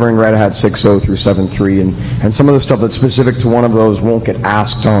we're covering Red Hat 6.0 through 7.3, and some of the stuff that's specific to one of those won't get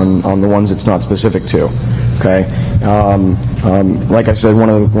asked on the ones it's not specific to. Okay, like I said, one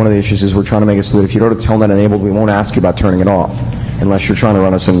of the issues is we're trying to make it so that if you go to telnet enabled, we won't ask you about turning it off unless you're trying to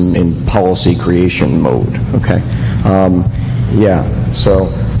run us in policy creation mode. Okay, yeah. So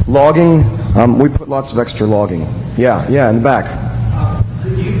logging, we put lots of extra logging. Yeah, in the back.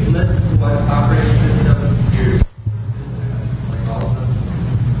 Could you list what operating systems you're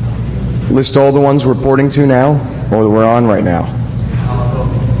List all the ones we're porting to now, or that we're on right now.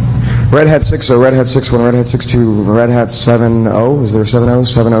 Red Hat 6.0, Red Hat 6.1, Red Hat 6.2, Red Hat 7.0, is there 7.0?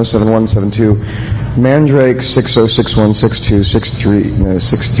 7.0, 7.1, 7.2, Mandrake 6.0, 6.1, 6.2, 6.3, no,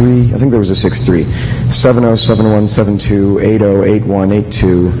 6.3, I think there was a 6.3, 7.0, 7.1, 7.2, 8.0, 8.1,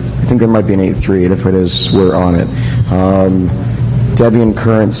 8.2, I think there might be an 8.3, and if it is, we're on it. Debian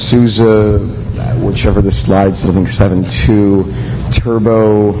Current, SUSE, whichever the slides, I think 7.2,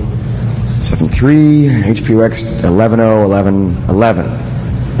 Turbo 7.3, HPUX 11.0, 11.11.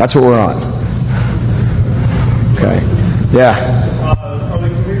 That's what we're on. Okay. Yeah. Are the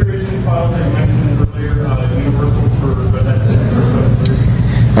configuration files that you mentioned earlier universal for Red Hat 6 or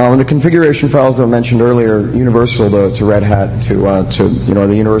 7.3? The configuration files that I mentioned earlier, universal to Red Hat, to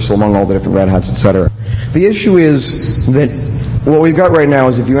the universal among all the different Red Hats, etc. The issue is that what we've got right now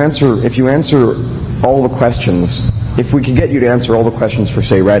is if you answer all the questions, if we could get you to answer all the questions for,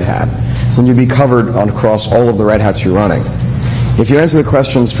 say, Red Hat, then you'd be covered across all of the Red Hats you're running. If you answer the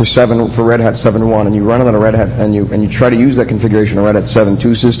questions for Red Hat 7.1 and you run it on a Red Hat and you try to use that configuration on a Red Hat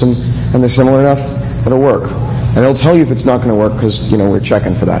 7.2 system and they're similar enough, it'll work. And it'll tell you if it's not going to work because we're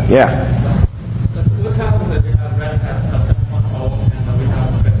checking for that. Yeah. What happens if we have Red Hat 7.0 and we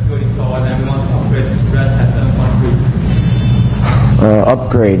have security code and we want to upgrade to Red Hat 7.3?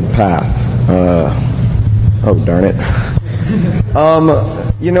 Upgrade path. Oh darn it.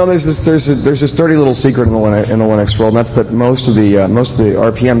 There's this dirty little secret in the Linux world, and that's that most of the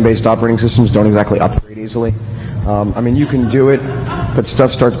RPM-based operating systems don't exactly upgrade easily. You can do it, but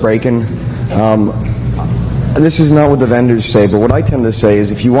stuff starts breaking. This is not what the vendors say, but what I tend to say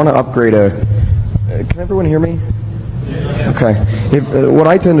is if you want to upgrade can everyone hear me? Okay. What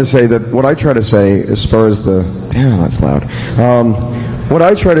I try to say as far as damn, that's loud. What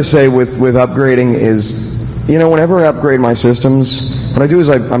I try to say with upgrading is, whenever I upgrade my systems, what I do is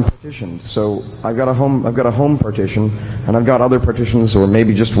I'm partitioned. So I've got a home partition, and I've got other partitions, or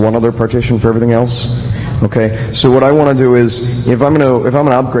maybe just one other partition for everything else. Okay. So what I want to do is, if I'm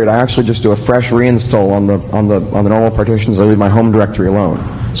gonna upgrade, I actually just do a fresh reinstall on the normal partitions. I leave my home directory alone.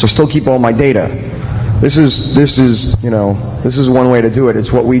 So I still keep all my data. This is one way to do it.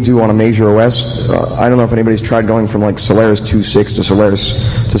 It's what we do on a major OS. I don't know if anybody's tried going from like Solaris 2.6 to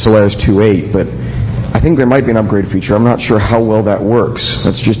Solaris 2.8, but I think there might be an upgrade feature. I'm not sure how well that works.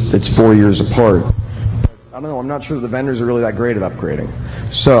 It's 4 years apart. I don't know. I'm not sure the vendors are really that great at upgrading.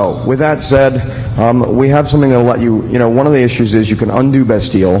 So with that said, we have something that'll let you. One of the issues is you can undo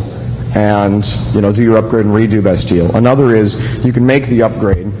Bastille and do your upgrade and redo Bastille. Another is you can make the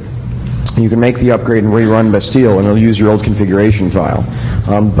upgrade. You can make the upgrade and rerun Bastille, and it'll use your old configuration file.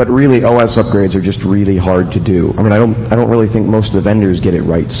 But really, OS upgrades are just really hard to do. I don't really think most of the vendors get it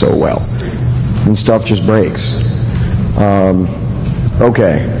right so well, and stuff just breaks.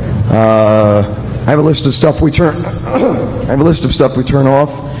 Okay, I have a list of stuff we turn. I have a list of stuff we turn off.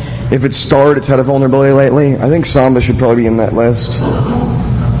 If it's starred, it's had a vulnerability lately. I think Samba should probably be in that list.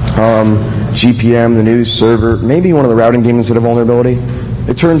 GPM, the news server, maybe one of the routing daemons had a vulnerability.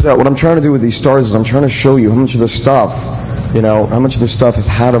 It turns out what I'm trying to do with these stars is I'm trying to show you how much of the stuff, how much of this stuff has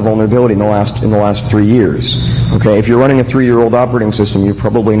had a vulnerability in the last 3 years. Okay, if you're running a 3-year-old operating system, you're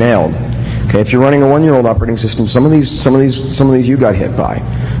probably nailed. Okay, if you're running a 1-year-old operating system, some of these you got hit by.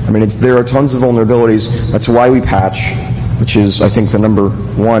 There are tons of vulnerabilities. That's why we patch, which is, I think, the number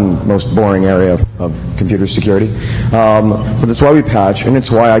one most boring area of computer security. But that's why we patch, and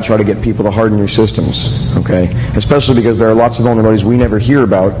it's why I try to get people to harden your systems, okay? Especially because there are lots of vulnerabilities we never hear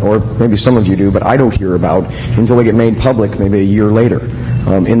about, or maybe some of you do, but I don't hear about until they get made public maybe a year later.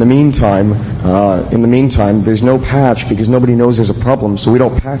 In the meantime, there's no patch because nobody knows there's a problem, so we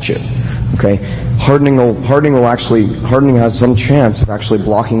don't patch it. Okay, hardening has some chance of actually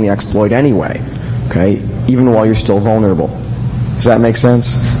blocking the exploit anyway. Okay, even while you're still vulnerable. Does that make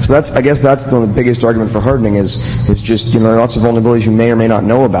sense? So I guess that's the biggest argument for hardening is just lots of vulnerabilities you may or may not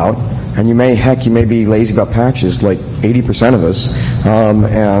know about, and you may be lazy about patches like 80% of us,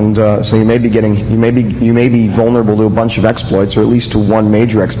 so you may be vulnerable to a bunch of exploits, or at least to one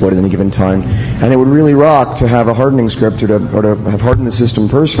major exploit at any given time. And it would really rock to have a hardening script or to have hardened the system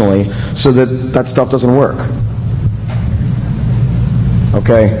personally so that stuff doesn't work.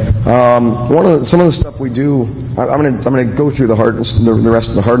 Okay. Some of the stuff we do, I'm going to go through the rest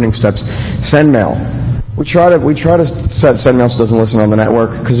of the hardening steps. Send mail. We try to set send mail so it doesn't listen on the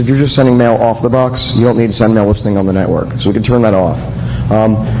network, because if you're just sending mail off the box, you don't need send mail listening on the network. So we can turn that off.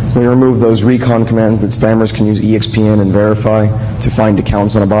 We remove those recon commands that spammers can use EXPN and verify to find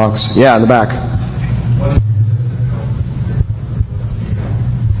accounts on a box. Yeah, in the back.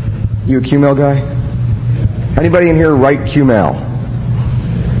 You a QMail guy? Anybody in here write QMail?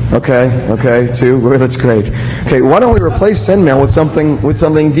 Okay, 2. Well, that's great. Okay, why don't we replace sendmail with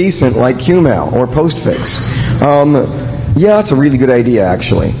something decent like Qmail or postfix? Yeah, that's a really good idea,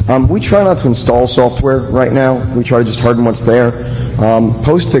 actually. We try not to install software right now. We try to just harden what's there.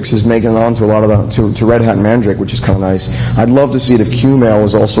 Postfix is making it onto a lot of to Red Hat and Mandrake, which is kind of nice. I'd love to see it if Qmail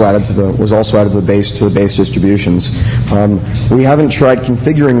was also added to the base distributions. We haven't tried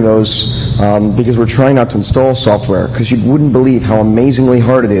configuring those because we're trying not to install software, because you wouldn't believe how amazingly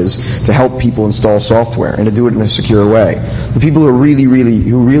hard it is to help people install software and to do it in a secure way. The people who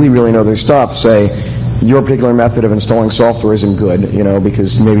really know their stuff say, your particular method of installing software isn't good,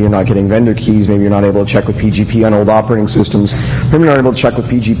 because maybe you're not getting vendor keys, maybe you're not able to check with PGP on old operating systems, maybe you're not able to check with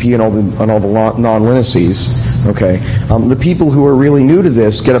PGP on all the non-Linuxes. Okay, the people who are really new to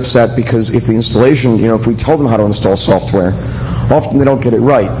this get upset because if the installation, if we tell them how to install software, often they don't get it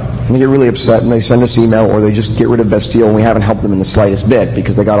right. And they get really upset and they send us email, or they just get rid of Bastille, and we haven't helped them in the slightest bit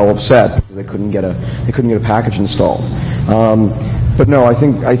because they got all upset because they couldn't get a package installed. But no, I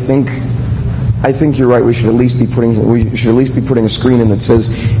think you're right. We should at least be putting a screen in that says,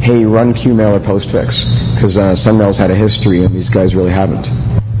 "Hey, run Qmail or postfix," because sendmail's had a history, and these guys really haven't.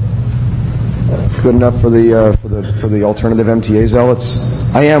 Good enough for the alternative MTA zealots?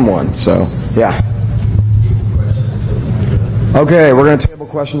 I am one, so yeah. Okay, we're going to table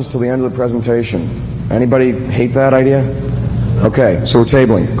questions till the end of the presentation. Anybody hate that idea? Okay, so we're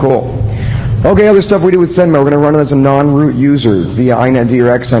tabling. Cool. Okay, other stuff we do with sendmail. We're going to run it as a non-root user via inetd or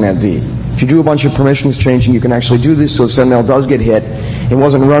xinetd. If you do a bunch of permissions changing, you can actually do this, so if sendmail does get hit, it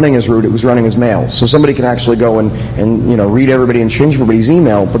wasn't running as root, it was running as mail. So somebody can actually go and read everybody and change everybody's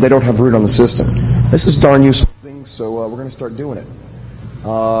email, but they don't have root on the system. This is a darn useful thing, so we're going to start doing it.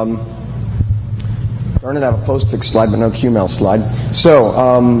 Darn it, I have a postfix slide, but no Qmail slide. So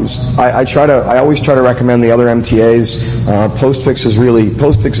I always try to recommend the other MTAs. Postfix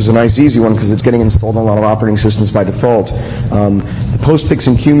is a nice, easy one because it's getting installed on a lot of operating systems by default. The postfix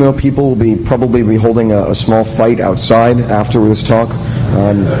and Qmail people will probably be holding a small fight outside after this talk,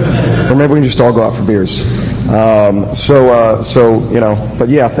 or maybe we can just all go out for beers. But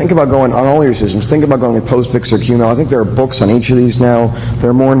yeah, think about going on all your systems. Think about going with postfix or Qmail. I think there are books on each of these now.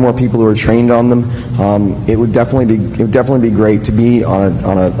 There are more and more people who are trained on them. It would definitely be great to be on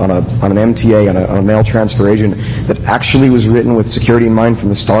an MTA, on a mail transfer agent that actually was written with security in mind from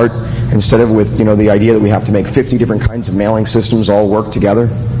the start, instead of with the idea that we have to make 50 different kinds of mailing systems all work together.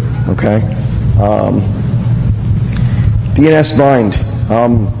 Okay. DNS bind.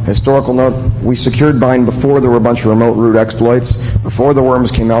 Historical note, we secured bind before there were a bunch of remote root exploits, before the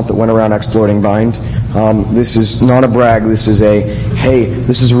worms came out that went around exploiting bind. This is not a brag, this is hey,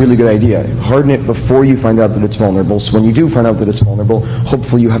 this is a really good idea. Harden it before you find out that it's vulnerable, so when you do find out that it's vulnerable,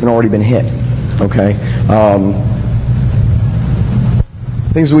 hopefully you haven't already been hit. Okay?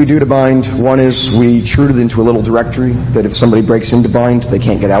 Things that we do to bind, one is we root it into a little directory that if somebody breaks into bind, they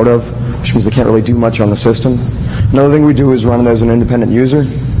can't get out of, which means they can't really do much on the system. Another thing we do is run it as an independent user.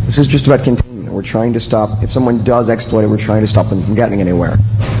 This is just about containment. We're trying to stop, if someone does exploit it, we're trying to stop them from getting anywhere.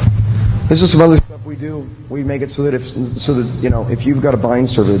 This is some other stuff we do. We make it so that if you've got a bind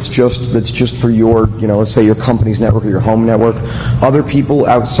server that's just for your, let's say your company's network or your home network, other people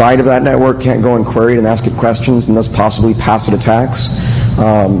outside of that network can't go and query it and ask it questions and thus possibly pass it attacks.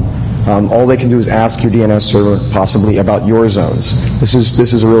 All they can do is ask your DNS server possibly about your zones. This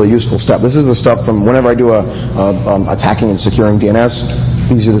is a really useful step. This is the stuff from whenever I do attacking and securing DNS.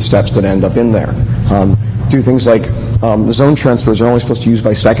 These are the steps that end up in there. Do things like the zone transfers are only supposed to use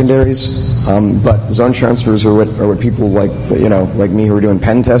by secondaries, but zone transfers are what people like me who are doing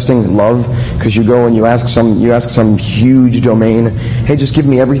pen testing love, because you go and you ask some huge domain, hey, just give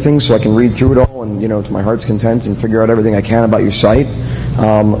me everything so I can read through it all and to my heart's content and figure out everything I can about your site.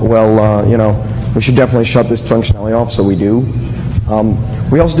 We should definitely shut this functionality off, so we do.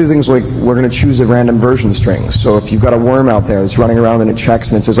 We also do things like we're going to choose a random version string. So if you've got a worm out there that's running around and it checks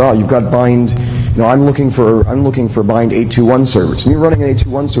and it says, oh, you've got bind, I'm looking for bind 821 servers. And you're running an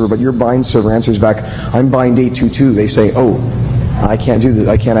 821 server, but your bind server answers back, I'm bind 822. They say, oh, I can't do this.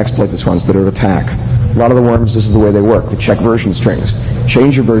 I can't exploit this one instead of attack. A lot of the worms, this is the way they work. They check version strings.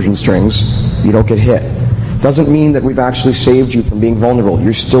 Change your version strings, you don't get hit. Doesn't mean that we've actually saved you from being vulnerable.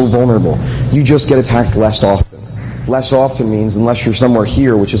 You're still vulnerable. You just get attacked less often. Less often means unless you're somewhere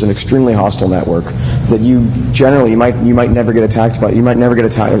here, which is an extremely hostile network, that you might never get attacked by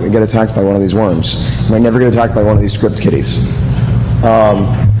attacked by one of these worms. You might never get attacked by one of these script kiddies.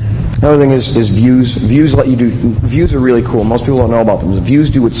 Another thing is views. Views let you do. Views are really cool. Most people don't know about them. Views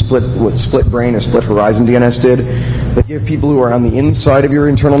do what Split Brain or Split Horizon DNS did. They give people who are on the inside of your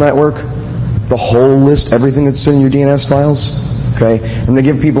internal network the whole list, everything that's in your DNS files. Okay, and they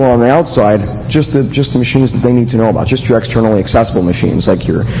give people on the outside just the machines that they need to know about, just your externally accessible machines, like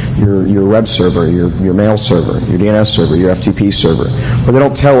your web server, your mail server, your DNS server, your FTP server. But they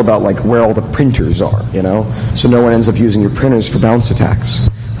don't tell about like where all the printers are, you know. So no one ends up using your printers for bounce attacks.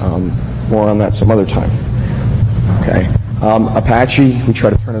 More on that some other time. Okay, Apache, we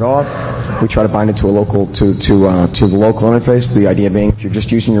try to turn it off. We try to bind it to a local to the local interface. The idea being, if you're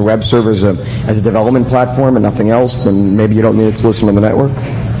just using your web server as a development platform and nothing else, then maybe you don't need it to listen to the network.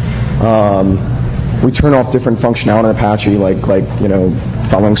 We turn off different functionality in Apache, like you know,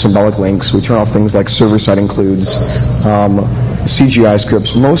 following symbolic links. We turn off things like server-side includes, CGI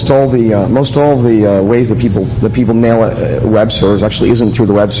scripts. Most all the ways that people nail web servers actually isn't through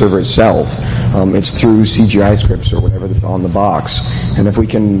the web server itself. It's through CGI scripts or whatever that's on the box. And if we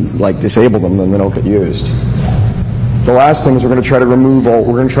can like disable them, then they don't get used. The last thing is we're going to try to remove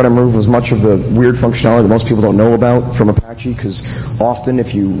as much of the weird functionality that most people don't know about from Apache, because often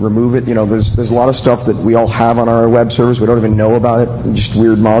if you remove it, you know, there's a lot of stuff that we all have on our web servers, we don't even know about it, just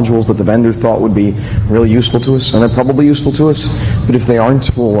weird modules that the vendor thought would be really useful to us, and they're probably useful to us, but if they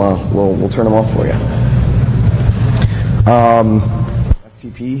aren't, we'll turn them off for you.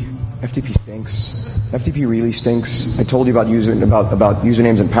 FTP stinks. FTP really stinks. I told you about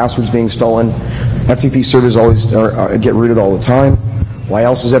usernames and passwords being stolen. FTP servers always get rooted all the time. Why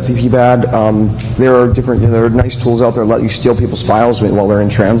else is FTP bad? There are different. There are nice tools out there that let you steal people's files while they're in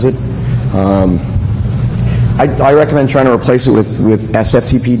transit. I recommend trying to replace it with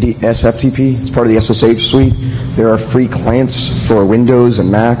SFTP. It's part of the SSH suite. There are free clients for Windows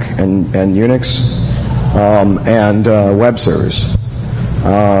and Mac and Unix and web servers.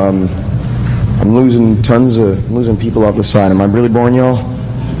 I'm losing people off the side. Am I really boring y'all?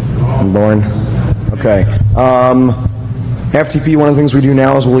 I'm boring. Okay. FTP. One of the things we do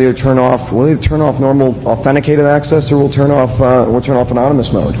now is we'll either turn off normal authenticated access, or we'll turn off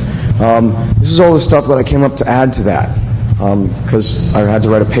anonymous mode. This is all the stuff that I came up to add to that, because I had to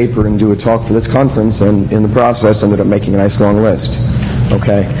write a paper and do a talk for this conference, and in the process ended up making a nice long list.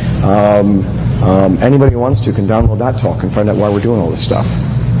 Okay. Anybody who wants to can download that talk and find out why we're doing all this stuff.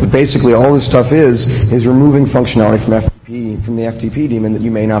 But basically, all this stuff is removing functionality from the FTP daemon that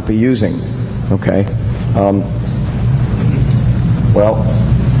you may not be using. Okay. Well,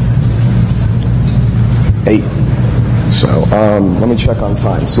 8. So let me check on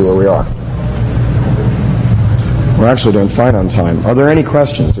time, see where we are. We're actually doing fine on time. Are there any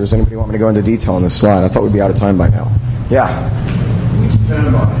questions? Does anybody want me to go into detail on this slide? I thought we'd be out of time by now. Yeah. We spent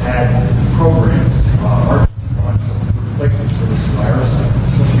about had programs, replacements for this virus.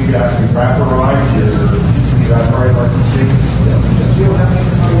 So you could actually wrapperized or evaporate RPC. Just still have any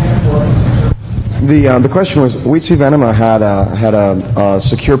The question was, Weetzy Venema had a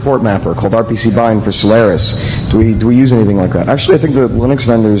secure port mapper called RPC bind for Solaris. Do we use anything like that? Actually, I think the Linux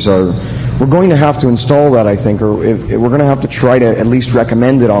vendors we're going to have to install that, I think, or we're going to have to try to at least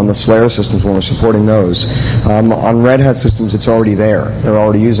recommend it on the Solaris systems when we're supporting those. On Red Hat systems, it's already there. They're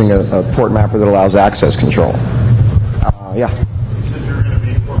already using a port mapper that allows access control. Yeah. Since you're going to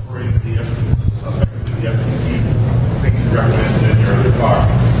be incorporating the FTP things recommended in your other talk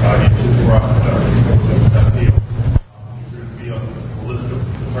into the Bastille, you're going to be on the list of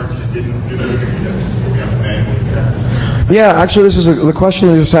parts you didn't do that we have to manually. Yeah, actually, the question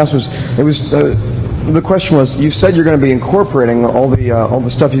they just asked the question was, you said you're going to be incorporating all the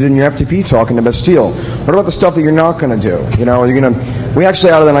stuff you did in your FTP talk into Bastille. What about the stuff that you're not going to do? You know, we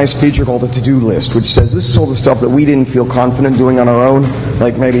actually added a nice feature called a to-do list, which says this is all the stuff that we didn't feel confident doing on our own,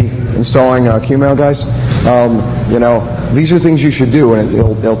 like maybe installing Qmail, guys. You know, these are things you should do, and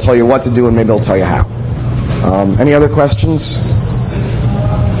it'll tell you what to do, and maybe it'll tell you how. Any other questions?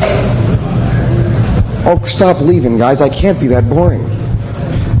 Oh, stop leaving, guys. I can't be that boring.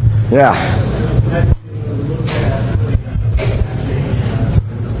 Yeah.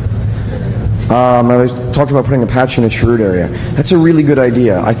 I was talking about putting Apache in a chroot area. That's a really good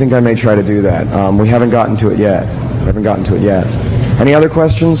idea. I think I may try to do that. We haven't gotten to it yet. Any other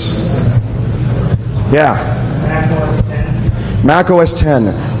questions? Yeah. Mac OS 10.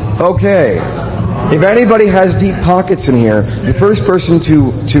 Okay. If anybody has deep pockets in here, the first person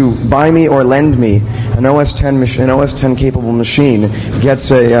to buy me or lend me an OS 10 capable machine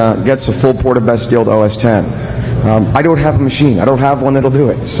gets a full port of Bastille to OS 10. I don't have a machine. I don't have one that'll do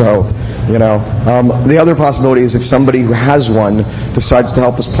it. So, you know, the other possibility is if somebody who has one decides to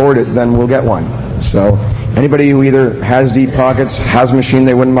help us port it, then we'll get one. So, anybody who either has deep pockets, has a machine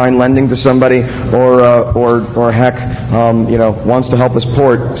they wouldn't mind lending to somebody, or heck, you know, wants to help us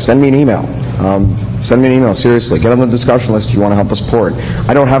port, send me an email. Send me an email, seriously. Get on the discussion list if you want to help us port.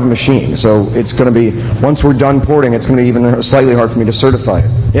 I don't have a machine, so it's going to be, once we're done porting, it's going to be even slightly hard for me to certify it.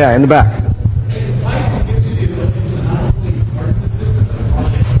 Yeah, in the back.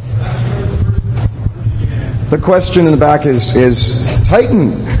 The question in the back is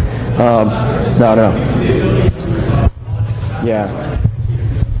Titan. No. Yeah.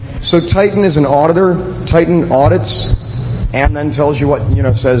 So Titan is an auditor. Titan audits and then tells you what,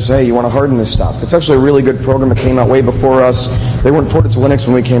 says, hey, you want to harden this stuff. It's actually a really good program that came out way before us. They weren't ported to Linux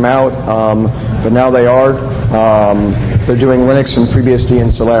when we came out, but now they are. They're doing Linux and FreeBSD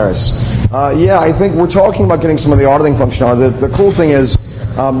and Solaris. Yeah, I think we're talking about getting some of the auditing functionality. The cool thing is,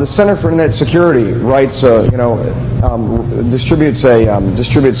 the Center for Internet Security writes, distributes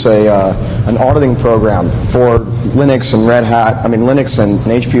an auditing program for Linux and Red Hat. Linux and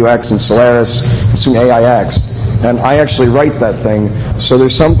HPUX and Solaris, and soon AIX. And I actually write that thing. So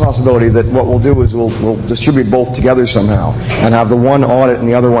there's some possibility that what we'll do is we'll distribute both together somehow and have the one audit and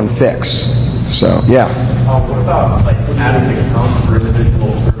the other one fix. So yeah. What about adding accounts for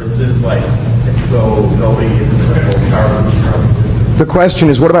individual services? So nobody is in the power The question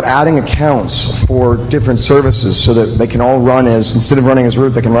is, what about adding accounts for different services so that they can all run as, instead of running as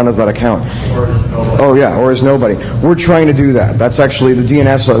root, they can run as that account? Or as nobody. Oh yeah, or as nobody. We're trying to do that. That's actually the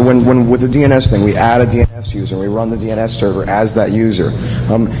DNS, when with the DNS thing, we add a DNS user, we run the DNS server as that user.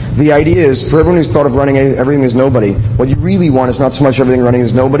 The idea is, for everyone who's thought of running everything as nobody, what you really want is not so much everything running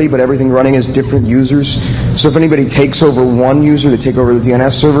as nobody, but everything running as different users. So if anybody takes over one user, they take over the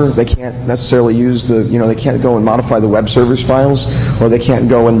DNS server, they can't necessarily use they can't go and modify the web server's files, or they can't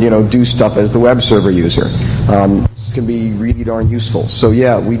go and do stuff as the web server user. This can be really darn useful. So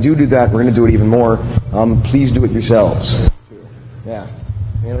yeah, we do that. We're going to do it even more. Please do it yourselves. Yeah.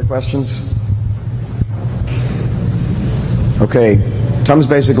 Any other questions? Okay. Time's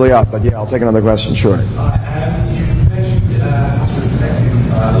basically up, but yeah, I'll take another question. Sure. You mentioned password protecting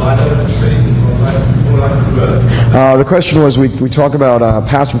Lilo. The question was, we talk about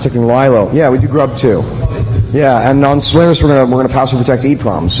password protecting Lilo. Yeah, we do Grub too. Yeah, and on Solaris we're gonna password protect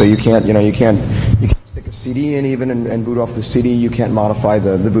EEPROM, so you can't stick a CD in even and boot off the CD. You can't modify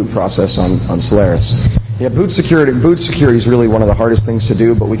the boot process on Solaris. Yeah, boot security is really one of the hardest things to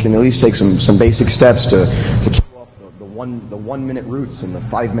do, but we can at least take some basic steps to kill off the 1 minute roots and the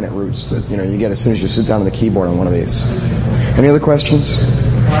 5 minute roots that you get as soon as you sit down on the keyboard on one of these. Any other questions?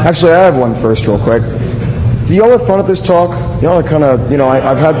 Actually, I have one first, real quick. Do y'all have fun at this talk? Y'all are kind of,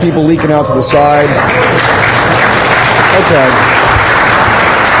 I've had people leaking out to the side. Okay.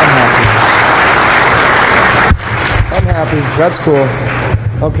 I'm happy. That's cool.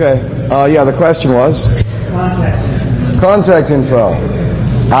 Okay. Yeah, the question was? Contact info.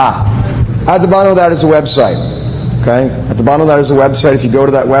 At the bottom of that is a website. Okay? At the bottom of that is a website. If you go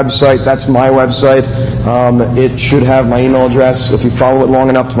to that website, that's my website. It should have my email address. If you follow it long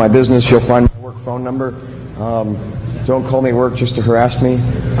enough to my business, you'll find my work phone number. Don't call me at work just to harass me.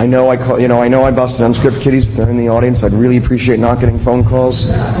 I know I busted unscript kiddies if they're in the audience. I'd really appreciate not getting phone calls.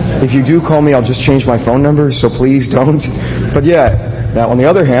 If you do call me, I'll just change my phone number, so please don't. But yeah, now on the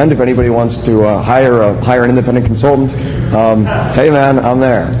other hand, if anybody wants to hire an independent consultant, hey man, I'm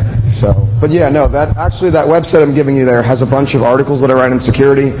there. So, but yeah, no, that website I'm giving you there has a bunch of articles that I write in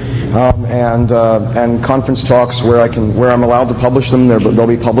security, and conference talks where I'm allowed to publish them. They'll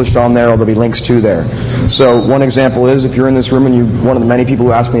be published on there, or there'll be links to there. So one example is, if you're in this room and one of the many people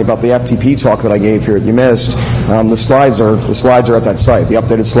who asked me about the FTP talk that I gave here, you missed. The slides are at that site. The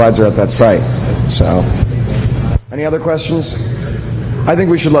updated slides are at that site. So, any other questions? I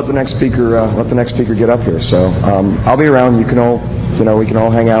think we should let the next speaker get up here. So I'll be around. You can all. We can all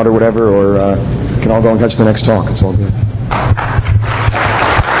hang out or whatever, or we can all go and catch the next talk. It's all good.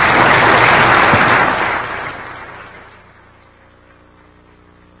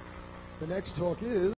 The next talk is...